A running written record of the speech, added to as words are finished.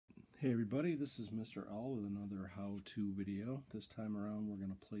Hey everybody, this is Mr. L with another how-to video. This time around we're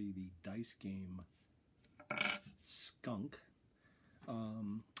going to play the dice game Skunk.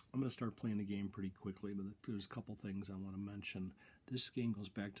 I'm going to start playing the game pretty quickly, but there's a couple things I want to mention. This game goes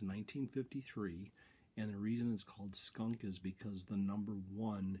back to 1953, and the reason it's called Skunk is because the number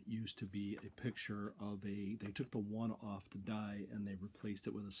 1 used to be a picture of they took the 1 off the die and they replaced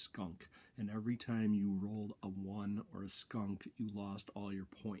it with a skunk. And every time you rolled a 1 or a skunk, you lost all your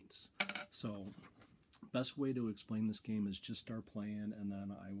points. So, best way to explain this game is just start playing, and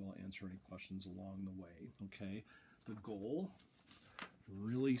then I will answer any questions along the way. Okay, the goal,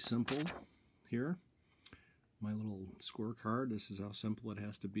 really simple here. My little scorecard, this is how simple it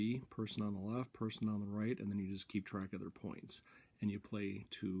has to be. Person on the left, person on the right, and then you just keep track of their points. And you play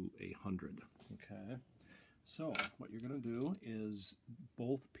to 100. Okay, so what you're going to do is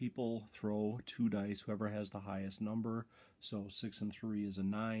both people throw 2 dice, whoever has the highest number. So 6 and 3 is a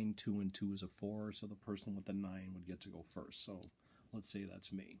 9, 2 and 2 is a 4, so the person with the 9 would get to go first. So let's say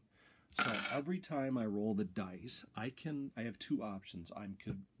that's me. So every time I roll the dice, I have 2 options. I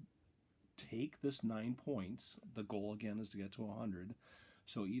could take this 9 points. The goal again is to get to 100.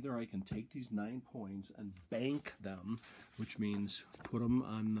 So either I can take these 9 points and bank them, which means put them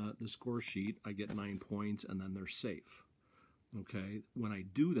on the score sheet. I get 9 points and then they're safe. Okay. When I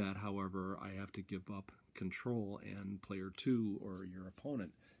do that, however, I have to give up control, and player 2 or your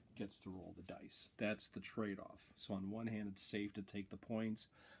opponent gets to roll the dice. That's the trade-off. So on one hand, it's safe to take the points.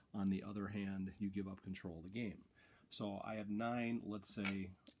 On the other hand, you give up control of the game. So I have 9, let's say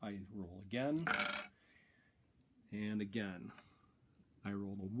I roll again, and again. I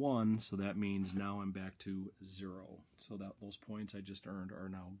rolled a 1, so that means now I'm back to 0. So that those points I just earned are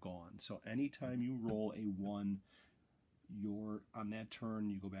now gone. So anytime you roll a 1, on that turn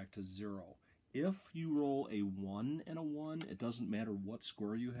you go back to 0. If you roll a 1 and a 1, it doesn't matter what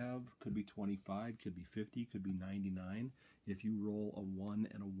score you have. Could be 25, could be 50, could be 99. If you roll a 1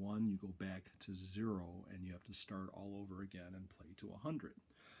 and a 1, you go back to 0, and you have to start all over again and play to 100.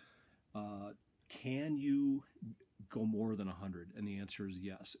 Can you go more than 100? And the answer is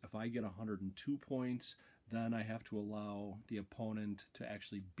yes. If I get 102 points, then I have to allow the opponent to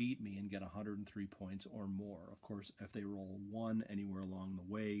actually beat me and get 103 points or more. Of course, if they roll a 1 anywhere along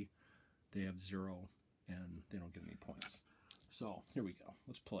the way, they have 0 and they don't get any points. So here we go.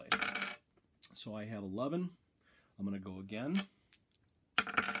 Let's play. So I have 11. I'm going to go again.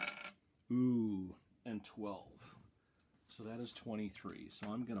 Ooh, and 12. So that is 23. So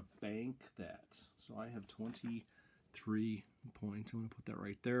I'm going to bank that. So I have 23 points. I'm going to put that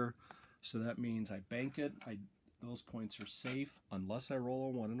right there. So that means I bank it. Those points are safe unless I roll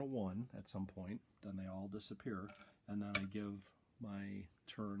a 1 and a 1 at some point. Then they all disappear. And then I give my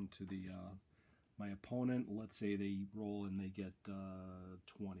turn to my opponent. Let's say they roll and they get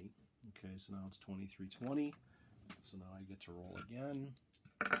 20. Okay, so now it's 23-20. So now I get to roll again.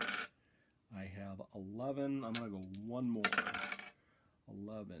 I have 11. I'm going to go one more.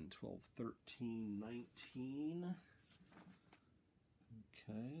 11, 12, 13, 19.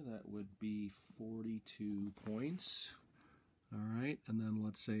 Okay, that would be 42 points. All right, and then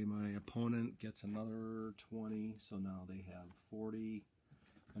let's say my opponent gets another 20, so now they have 40.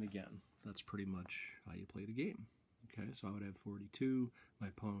 And again, that's pretty much how you play the game. Okay, so I would have 42, my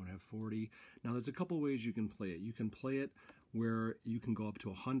opponent would have 40. Now there's a couple ways you can play it. You can play it where you can go up to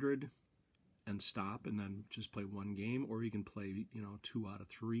 100 and stop and then just play 1 game, or you can play, 2 out of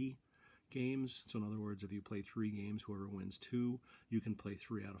 3 games. So in other words, if you play 3 games, whoever wins 2, you can play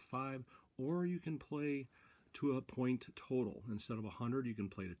 3 out of 5, or you can play to a point total. Instead of 100, you can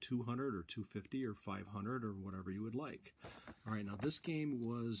play to 200 or 250 or 500 or whatever you would like. All right, now this game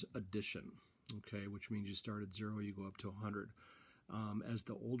was addition, okay, which means you start at 0, you go up to 100. As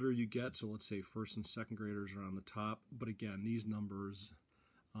the older you get, so let's say first and second graders are on the top, but again, these numbers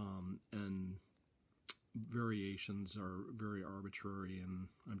and variations are very arbitrary, and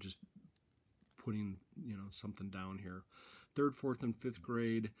I'm just putting something down here. 3rd, 4th, and 5th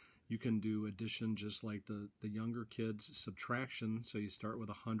grade, you can do addition just like the younger kids. Subtraction, so you start with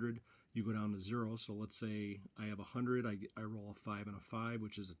 100, you go down to 0. So let's say I have 100, I roll a 5 and a 5,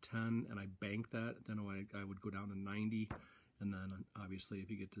 which is a 10, and I bank that. Then I would go down to 90, and then obviously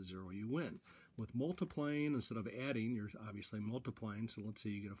if you get to 0, you win. With multiplying, instead of adding, you're obviously multiplying. So let's say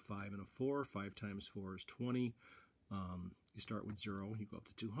you get a 5 and a 4. 5 times 4 is 20. You start with 0, you go up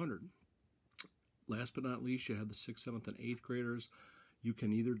to 200. Last but not least, you have the 6th, 7th, and 8th graders. You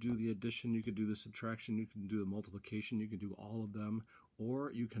can either do the addition, you could do the subtraction, you can do the multiplication, you can do all of them,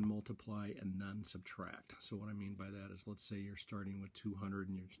 or you can multiply and then subtract. So what I mean by that is, let's say you're starting with 200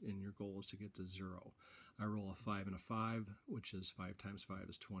 and your goal is to get to 0. I roll a 5 and a 5, which is 5 times 5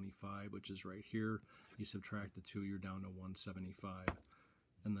 is 25, which is right here. You subtract the 2, you're down to 175.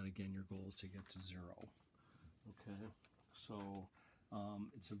 And then again, your goal is to get to 0. Okay, so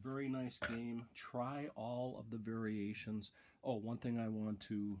it's a very nice game. Try all of the variations. Oh, one thing I want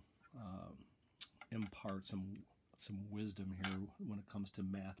to impart some wisdom here when it comes to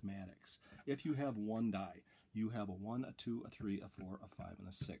mathematics. If you have one die, you have a 1, a 2, a 3, a 4, a 5, and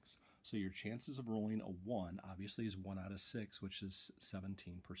a 6. So your chances of rolling a 1 obviously is 1 out of 6, which is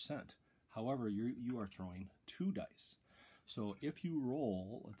 17%. However, you are throwing 2 dice. So if you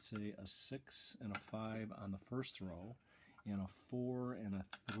roll, let's say, a 6 and a 5 on the first row, and a 4 and a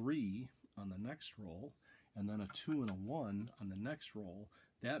 3 on the next roll, and then a 2 and a 1 on the next roll,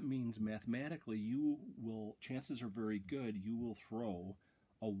 that means mathematically chances are very good, you will throw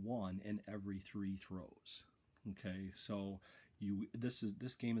a 1 in every 3 throws. Okay, so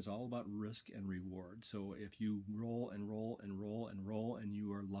this game is all about risk and reward. So if you roll and roll and roll and roll and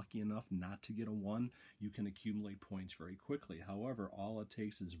you are lucky enough not to get a 1, you can accumulate points very quickly. However, all it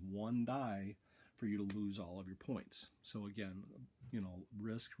takes is one die for you to lose all of your points. So again,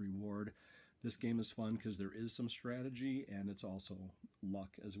 risk, reward. This game is fun because there is some strategy and it's also luck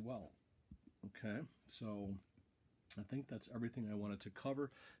as well. Okay, so I think that's everything I wanted to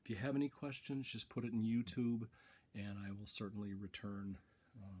cover. If you have any questions, just put it in YouTube and I will certainly return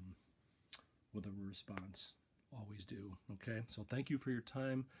with a response. Always do. Okay, so thank you for your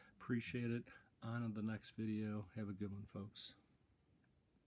time. Appreciate it. On to the next video. Have a good one, folks.